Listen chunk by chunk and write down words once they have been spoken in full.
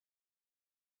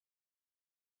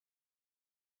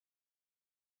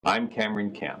I'm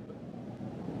Cameron Camp,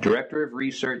 Director of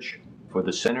Research for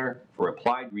the Center for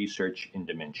Applied Research in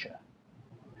Dementia.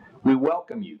 We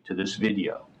welcome you to this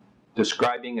video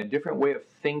describing a different way of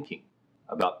thinking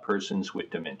about persons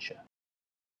with dementia.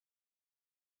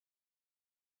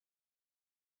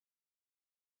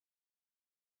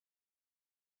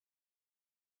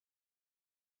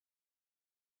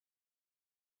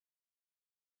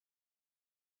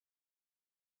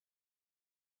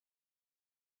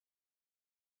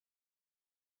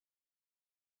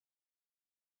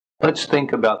 Let's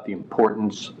think about the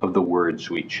importance of the words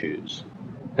we choose,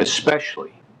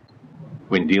 especially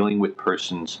when dealing with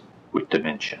persons with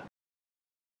dementia.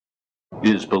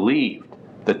 It is believed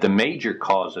that the major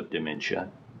cause of dementia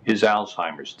is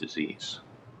Alzheimer's disease.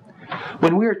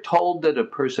 When we are told that a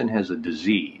person has a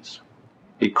disease,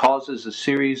 it causes a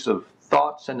series of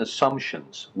thoughts and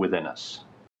assumptions within us.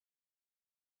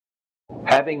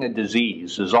 Having a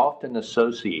disease is often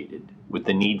associated with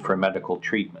the need for medical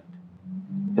treatment.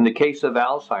 In the case of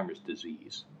Alzheimer's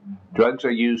disease, drugs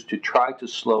are used to try to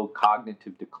slow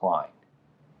cognitive decline.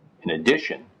 In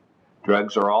addition,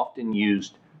 drugs are often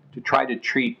used to try to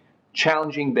treat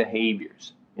challenging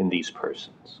behaviors in these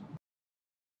persons.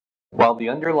 While the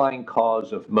underlying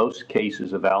cause of most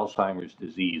cases of Alzheimer's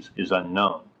disease is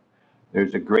unknown,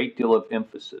 there's a great deal of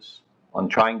emphasis on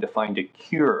trying to find a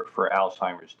cure for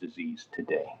Alzheimer's disease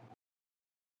today.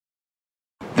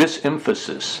 This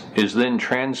emphasis is then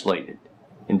translated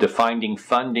into finding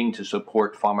funding to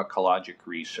support pharmacologic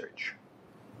research.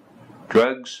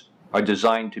 Drugs are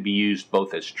designed to be used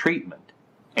both as treatment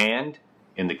and,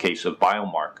 in the case of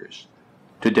biomarkers,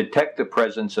 to detect the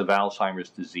presence of Alzheimer's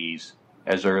disease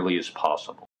as early as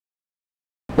possible.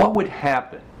 What would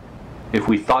happen if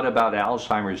we thought about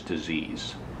Alzheimer's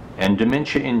disease and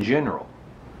dementia in general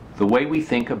the way we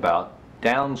think about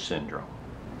Down syndrome?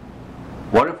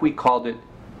 What if we called it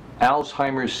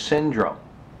Alzheimer Syndrome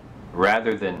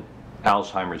rather than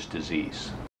Alzheimer's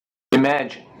disease?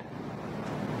 Imagine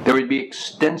there would be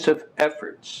extensive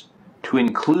efforts to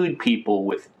include people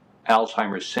with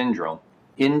Alzheimer's syndrome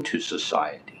into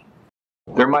society.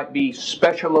 There might be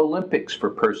Special Olympics for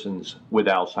persons with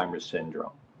Alzheimer's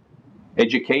syndrome,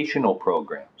 educational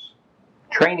programs,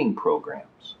 training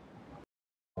programs.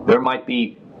 There might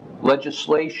be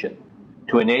legislation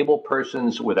to enable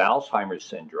persons with Alzheimer's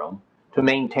syndrome to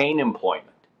maintain employment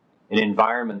in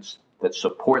environments that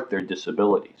support their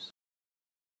disabilities.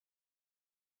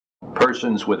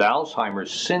 Persons with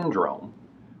Alzheimer's syndrome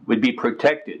would be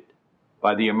protected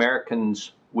by the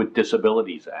Americans with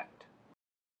Disabilities Act.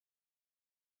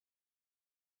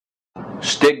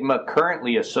 Stigma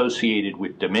currently associated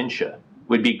with dementia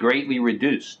would be greatly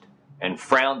reduced and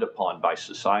frowned upon by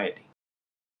society.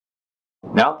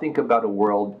 Now think about a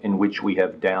world in which we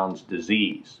have Down's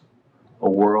disease, a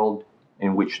world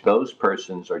in which those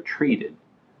persons are treated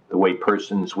the way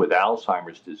persons with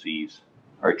Alzheimer's disease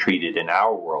are treated in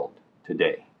our world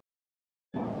today.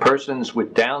 Persons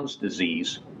with Down's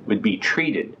disease would be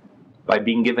treated by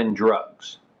being given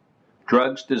drugs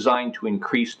designed to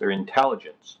increase their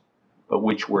intelligence, but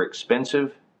which were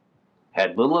expensive,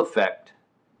 had little effect,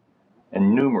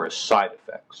 and numerous side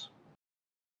effects.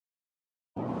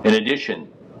 In addition,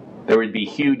 there would be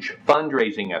huge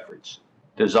fundraising efforts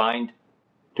designed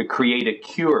to create a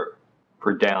cure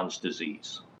for Down's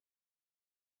disease.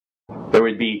 There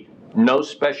would be no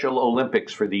Special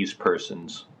Olympics for these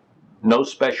persons, no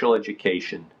special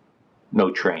education,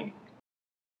 no training.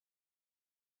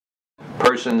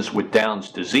 Persons with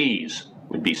Down's disease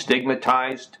would be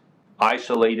stigmatized,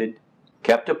 isolated,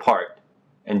 kept apart,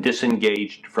 and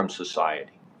disengaged from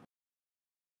society.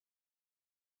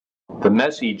 The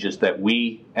message is that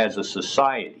we, as a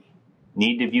society,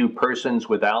 need to view persons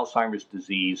with Alzheimer's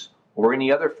disease or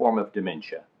any other form of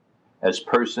dementia as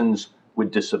persons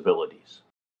with disabilities.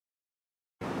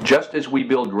 Just as we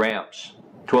build ramps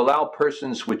to allow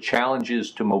persons with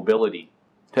challenges to mobility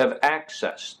to have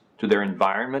access to their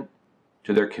environment,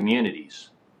 to their communities,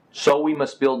 so we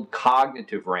must build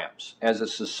cognitive ramps as a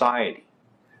society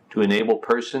to enable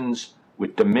persons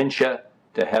with dementia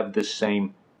to have this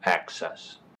same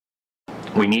access.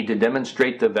 We need to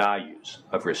demonstrate the values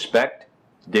of respect,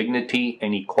 dignity,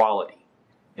 and equality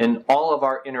in all of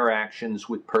our interactions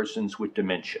with persons with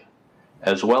dementia,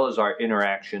 as well as our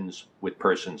interactions with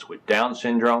persons with Down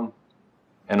syndrome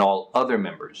and all other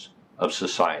members of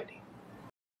society.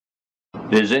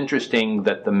 It is interesting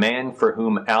that the man for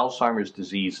whom Alzheimer's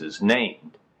disease is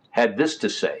named had this to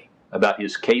say about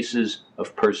his cases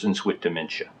of persons with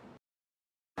dementia.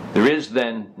 There is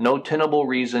then no tenable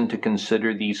reason to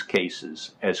consider these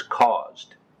cases as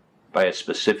caused by a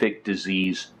specific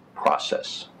disease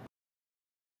process.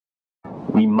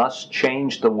 We must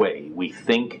change the way we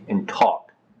think and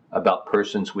talk about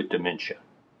persons with dementia.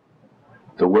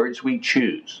 The words we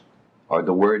choose are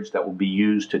the words that will be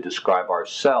used to describe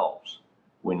ourselves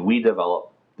when we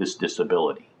develop this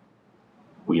disability.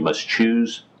 We must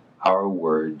choose our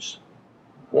words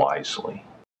wisely.